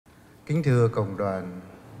Kính thưa cộng đoàn,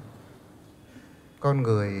 con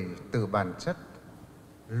người từ bản chất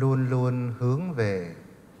luôn luôn hướng về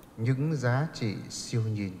những giá trị siêu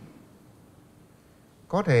nhiên.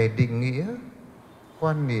 Có thể định nghĩa,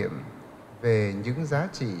 quan niệm về những giá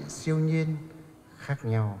trị siêu nhiên khác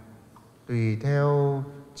nhau, tùy theo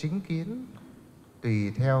chính kiến,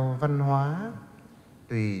 tùy theo văn hóa,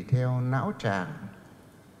 tùy theo não trạng,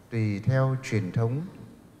 tùy theo truyền thống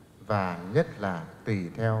và nhất là tùy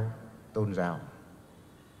theo tôn giáo.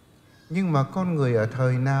 Nhưng mà con người ở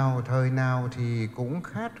thời nào thì cũng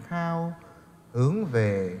khát khao hướng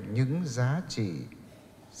về những giá trị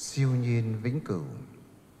siêu nhiên vĩnh cửu.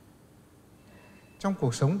 Trong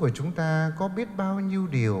cuộc sống của chúng ta có biết bao nhiêu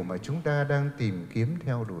điều mà chúng ta đang tìm kiếm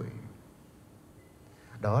theo đuổi.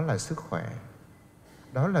 Đó là sức khỏe,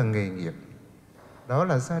 đó là nghề nghiệp, đó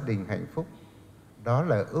là gia đình hạnh phúc, đó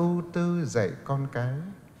là ưu tư dạy con cái,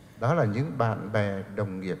 đó là những bạn bè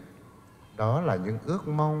đồng nghiệp, đó là những ước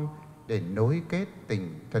mong để nối kết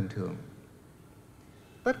tình thân thương.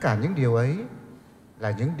 Tất cả những điều ấy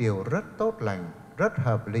là những điều rất tốt lành, rất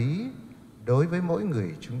hợp lý đối với mỗi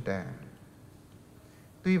người chúng ta.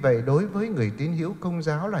 Tuy vậy, đối với người tín hữu Công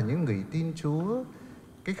giáo là những người tin Chúa,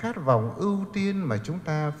 cái khát vọng ưu tiên mà chúng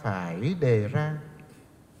ta phải đề ra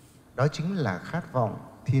đó chính là khát vọng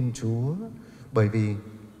Thiên Chúa. Bởi vì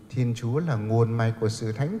Thiên Chúa là nguồn mạch của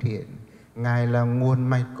sự thánh thiện, Ngài là nguồn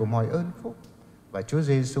mạch của mọi ơn phúc. Và Chúa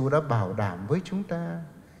Giêsu đã bảo đảm với chúng ta: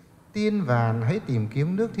 tiên vàn hãy tìm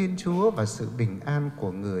kiếm nước Thiên Chúa và sự bình an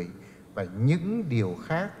của người, và những điều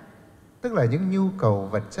khác, tức là những nhu cầu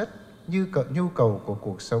vật chất, như nhu cầu của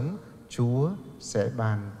cuộc sống, Chúa sẽ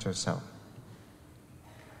ban cho sau.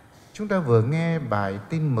 Chúng ta vừa nghe bài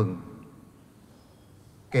tin mừng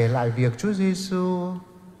kể lại việc Chúa Giêsu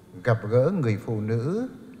gặp gỡ người phụ nữ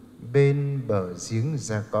bên bờ giếng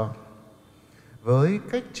Gia-cóp. Với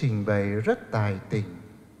cách trình bày rất tài tình,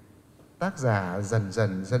 tác giả dần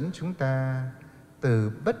dần dẫn chúng ta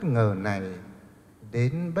từ bất ngờ này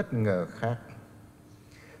đến bất ngờ khác.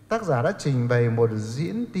 Tác giả đã trình bày một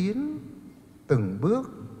diễn tiến từng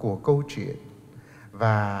bước của câu chuyện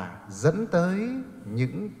và dẫn tới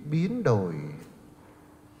những biến đổi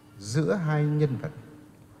giữa hai nhân vật.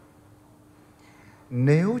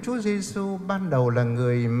 Nếu Chúa Giêsu ban đầu là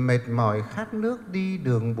người mệt mỏi khát nước đi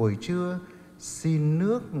đường buổi trưa xin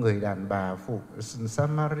nước người đàn bà phụ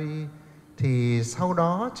Samari, thì sau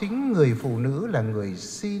đó chính người phụ nữ là người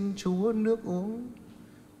xin Chúa nước uống,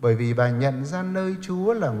 bởi vì bà nhận ra nơi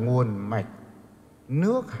Chúa là nguồn mạch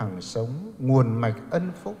nước hằng sống, nguồn mạch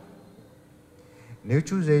ân phúc. Nếu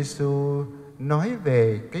Chúa Giêsu nói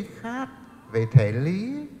về cái khát về thể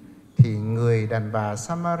lý, thì người đàn bà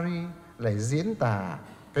Samari lại diễn tả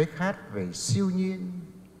cái khát về siêu nhiên.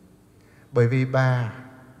 Bởi vì bà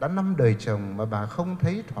đã 5 đời chồng mà bà không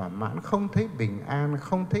thấy thỏa mãn, không thấy bình an,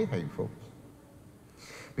 không thấy hạnh phúc.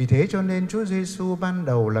 Vì thế cho nên Chúa Giêsu ban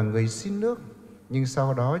đầu là người xin nước, nhưng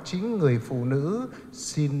sau đó chính người phụ nữ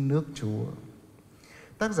xin nước Chúa.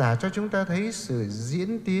 Tác giả cho chúng ta thấy sự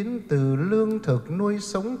diễn tiến từ lương thực nuôi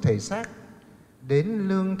sống thể xác đến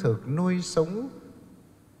lương thực nuôi sống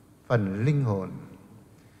phần linh hồn.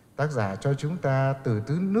 Tác giả cho chúng ta từ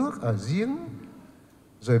thứ nước ở giếng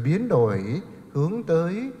rồi biến đổi hướng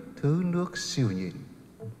tới thứ nước siêu nhiên.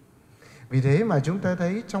 Vì thế mà chúng ta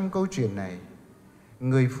thấy trong câu chuyện này,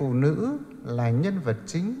 người phụ nữ là nhân vật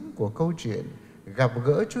chính của câu chuyện gặp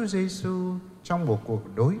gỡ Chúa Giêsu trong một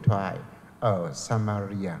cuộc đối thoại ở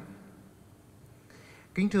Samaria.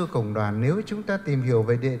 Kính thưa cộng đoàn, nếu chúng ta tìm hiểu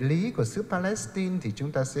về địa lý của xứ Palestine thì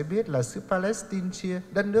chúng ta sẽ biết là xứ Palestine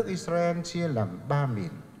đất nước Israel chia làm 3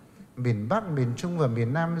 miền: miền Bắc, miền Trung và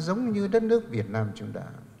miền Nam, giống như đất nước Việt Nam chúng ta.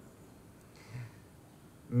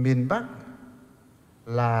 Miền Bắc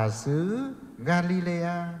là xứ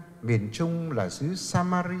Galilea, miền Trung là xứ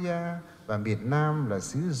Samaria và miền Nam là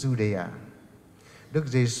xứ Judea. Đức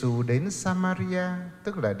Giêsu đến Samaria,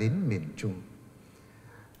 tức là đến miền Trung.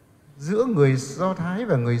 Giữa người Do Thái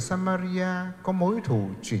và người Samaria có mối thù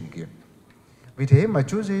truyền kiếp. Vì thế mà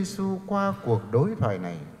Chúa Giêsu qua cuộc đối thoại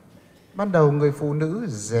này, ban đầu người phụ nữ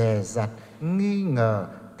dè dặt, nghi ngờ,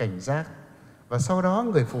 cảnh giác, và sau đó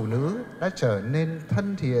người phụ nữ đã trở nên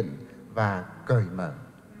thân thiện và cởi mở.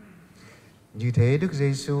 Như thế Đức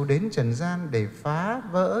Giêsu đến trần gian để phá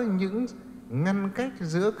vỡ những ngăn cách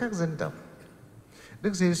giữa các dân tộc.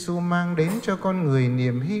 Đức Giêsu mang đến cho con người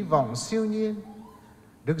niềm hy vọng siêu nhiên.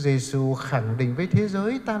 Đức Giêsu khẳng định với thế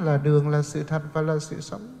giới: ta là đường, là sự thật và là sự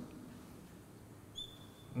sống.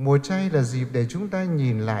 Mùa chay là dịp để chúng ta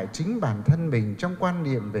nhìn lại chính bản thân mình trong quan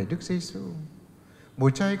niệm về Đức Giêsu. Mùa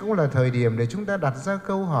chay cũng là thời điểm để chúng ta đặt ra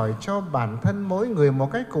câu hỏi cho bản thân mỗi người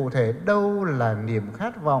một cách cụ thể: đâu là niềm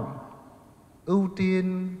khát vọng ưu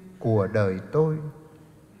tiên của đời tôi,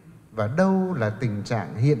 và đâu là tình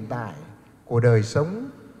trạng hiện tại của đời sống,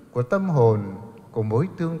 của tâm hồn, của mối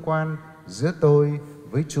tương quan giữa tôi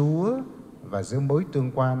với Chúa và giữa mối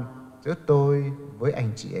tương quan giữa tôi với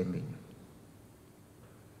anh chị em mình.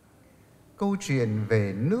 Câu chuyện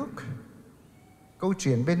về nước, câu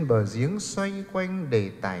chuyện bên bờ giếng xoay quanh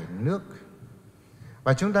đề tài nước.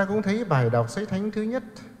 Và chúng ta cũng thấy bài đọc sách thánh thứ nhất,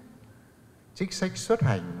 trích sách Xuất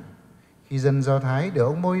Hành, khi dân Do Thái được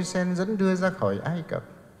ông Môi-se dẫn đưa ra khỏi Ai Cập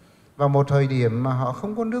vào một thời điểm mà họ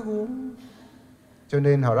không có nước uống, cho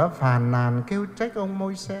nên họ đã phàn nàn kêu trách ông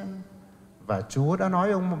Môi-se. Và Chúa đã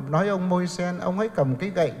nói ông Môi-se, ông hãy cầm cái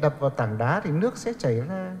gậy đập vào tảng đá thì nước sẽ chảy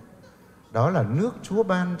ra. Đó là nước Chúa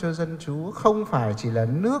ban cho dân Chúa, không phải chỉ là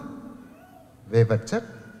nước về vật chất,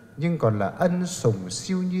 nhưng còn là ân sủng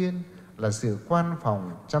siêu nhiên, là sự quan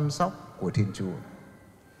phòng chăm sóc của Thiên Chúa.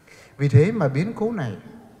 Vì thế mà biến cố này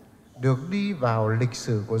được đi vào lịch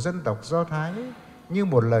sử của dân tộc Do Thái như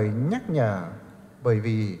một lời nhắc nhở, bởi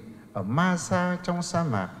vì ở Ma-sa trong sa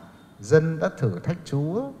mạc, dân đã thử thách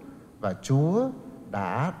Chúa và Chúa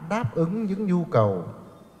đã đáp ứng những nhu cầu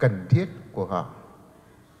cần thiết của họ.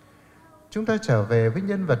 Chúng ta trở về với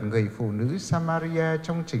nhân vật người phụ nữ Samaria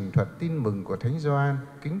trong trình thuật tin mừng của Thánh Gioan,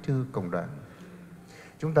 kính thưa cộng đoàn.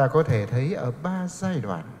 Chúng ta có thể thấy ở 3 giai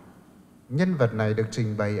đoạn. Nhân vật này được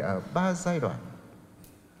trình bày ở 3 giai đoạn.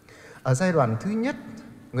 Ở giai đoạn thứ nhất,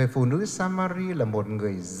 người phụ nữ Samari là một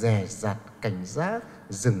người dè dặt, cảnh giác,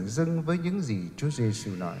 dửng dưng với những gì Chúa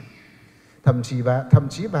Giêsu nói. Thậm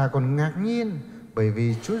chí bà còn ngạc nhiên bởi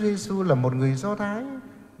vì Chúa Giêsu là một người Do Thái,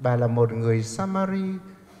 bà là một người Samari.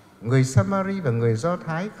 Người Samari và người Do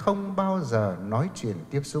Thái không bao giờ nói chuyện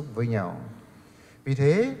tiếp xúc với nhau. Vì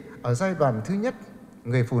thế, ở giai đoạn thứ nhất,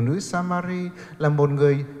 người phụ nữ Samari là một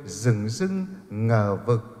người dửng dưng, ngờ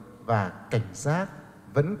vực và cảnh giác,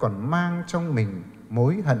 vẫn còn mang trong mình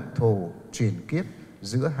mối hận thù truyền kiếp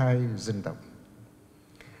giữa hai dân tộc.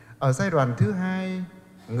 Ở giai đoạn thứ hai,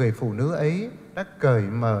 người phụ nữ ấy đã cởi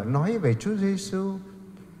mở nói về Chúa Giêsu,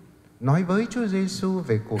 nói với Chúa Giêsu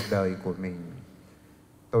về cuộc đời của mình.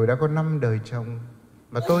 Tôi đã có 5 đời chồng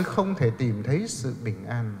mà tôi không thể tìm thấy sự bình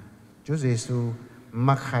an. Chúa Giêsu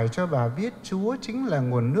mặc khải cho bà biết Chúa chính là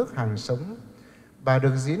nguồn nước hàng sống. Bà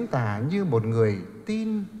được diễn tả như một người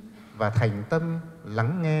tin và thành tâm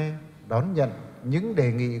lắng nghe, đón nhận những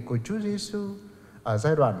đề nghị của Chúa Giêsu. Ở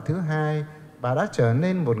giai đoạn thứ hai, bà đã trở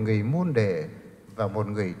nên một người môn đệ và một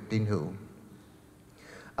người tín hữu.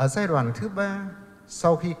 Ở giai đoạn thứ ba,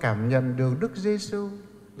 sau khi cảm nhận được Đức Giêsu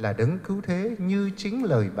là đấng cứu thế như chính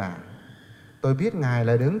lời bà, tôi biết Ngài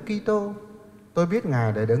là đấng Kitô, tôi biết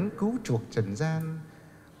Ngài là đấng cứu chuộc trần gian,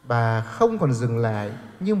 bà không còn dừng lại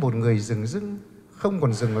như một người dửng dưng, không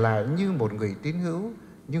còn dừng lại như một người tín hữu,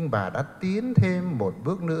 nhưng bà đã tiến thêm một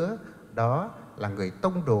bước nữa, đó là người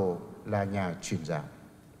tông đồ, là nhà truyền giáo.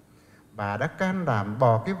 Bà đã can đảm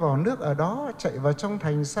bỏ cái vò nước ở đó, chạy vào trong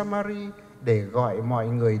thành Samari để gọi mọi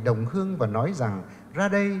người đồng hương và nói rằng: ra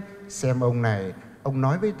đây, xem ông này, ông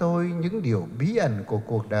nói với tôi những điều bí ẩn của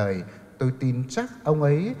cuộc đời. Tôi tin chắc ông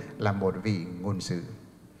ấy là một vị ngôn sứ.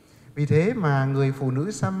 Vì thế mà người phụ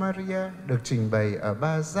nữ Samaria được trình bày ở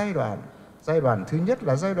 3 giai đoạn. Giai đoạn thứ nhất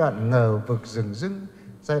là giai đoạn ngờ vực dửng dưng.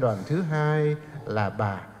 Giai đoạn thứ hai là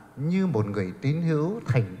bà như một người tín hữu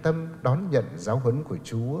thành tâm đón nhận giáo huấn của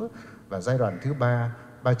Chúa. Và giai đoạn thứ ba,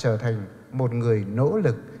 bà trở thành một người nỗ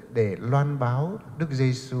lực để loan báo Đức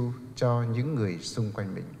Giêsu cho những người xung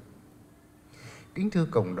quanh mình. Kính thưa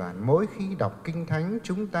cộng đoàn, mỗi khi đọc Kinh Thánh,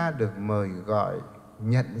 chúng ta được mời gọi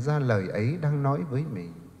nhận ra lời ấy đang nói với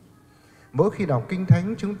mình. Mỗi khi đọc Kinh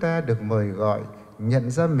Thánh, chúng ta được mời gọi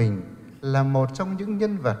nhận ra mình là một trong những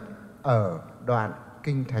nhân vật ở đoạn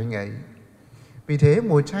Kinh Thánh ấy. Vì thế,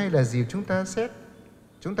 mùa chay là dịp chúng ta xét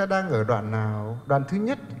chúng ta đang ở đoạn nào, đoạn thứ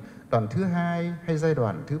nhất, đoạn thứ hai hay giai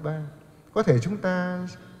đoạn thứ ba. Có thể chúng ta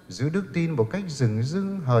giữ đức tin một cách dửng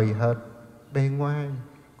dưng, hời hợt, bề ngoài.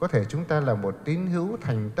 Có thể chúng ta là một tín hữu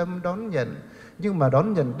thành tâm đón nhận, nhưng mà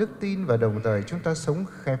đón nhận đức tin và đồng thời chúng ta sống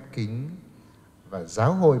khép kín. Và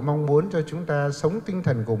giáo hội mong muốn cho chúng ta sống tinh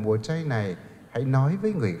thần của mùa chay này, hãy nói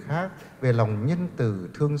với người khác về lòng nhân từ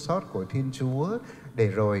thương xót của Thiên Chúa, để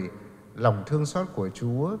rồi lòng thương xót của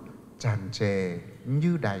Chúa tràn trề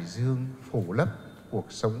như đại dương phủ lấp cuộc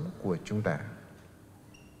sống của chúng ta.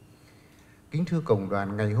 Kính thưa cộng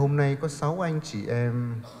đoàn, ngày hôm nay có 6 anh chị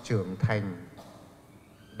em trưởng thành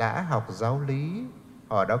đã học giáo lý.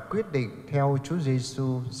 Họ đã quyết định theo Chúa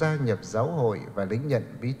Giêsu gia nhập giáo hội và lĩnh nhận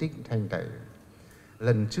bí tích thanh tẩy.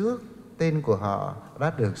 Lần trước, tên của họ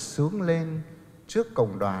đã được xướng lên trước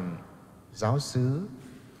cộng đoàn giáo xứ,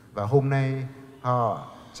 và hôm nay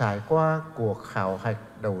họ trải qua cuộc khảo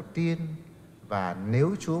hạch đầu tiên Và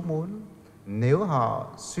nếu Chúa muốn, nếu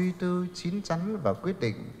họ suy tư chín chắn và quyết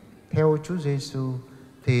định theo Chúa Giêsu,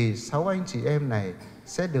 thì 6 anh chị em này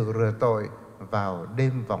sẽ được rửa tội vào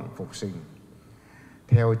đêm vọng phục sinh.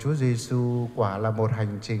 Theo Chúa Giêsu quả là một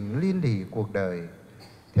hành trình liên đỉ cuộc đời.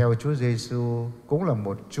 Theo Chúa Giêsu cũng là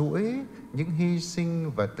một chuỗi những hy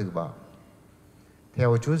sinh và từ bỏ.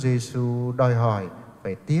 Theo Chúa Giêsu đòi hỏi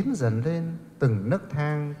phải tiến dần lên từng nấc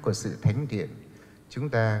thang của sự thánh thiện. Chúng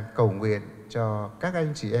ta cầu nguyện cho các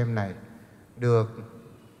anh chị em này được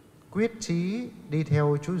quyết chí đi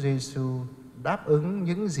theo Chúa Giêsu, đáp ứng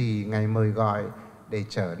những gì Ngài mời gọi để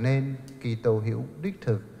trở nên Kitô hữu đích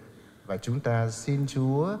thực. Và chúng ta xin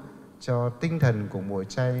Chúa cho tinh thần của mùa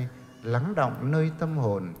chay lắng đọng nơi tâm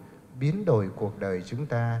hồn, biến đổi cuộc đời chúng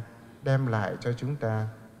ta, đem lại cho chúng ta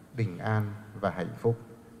bình an và hạnh phúc.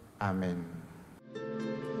 Amen.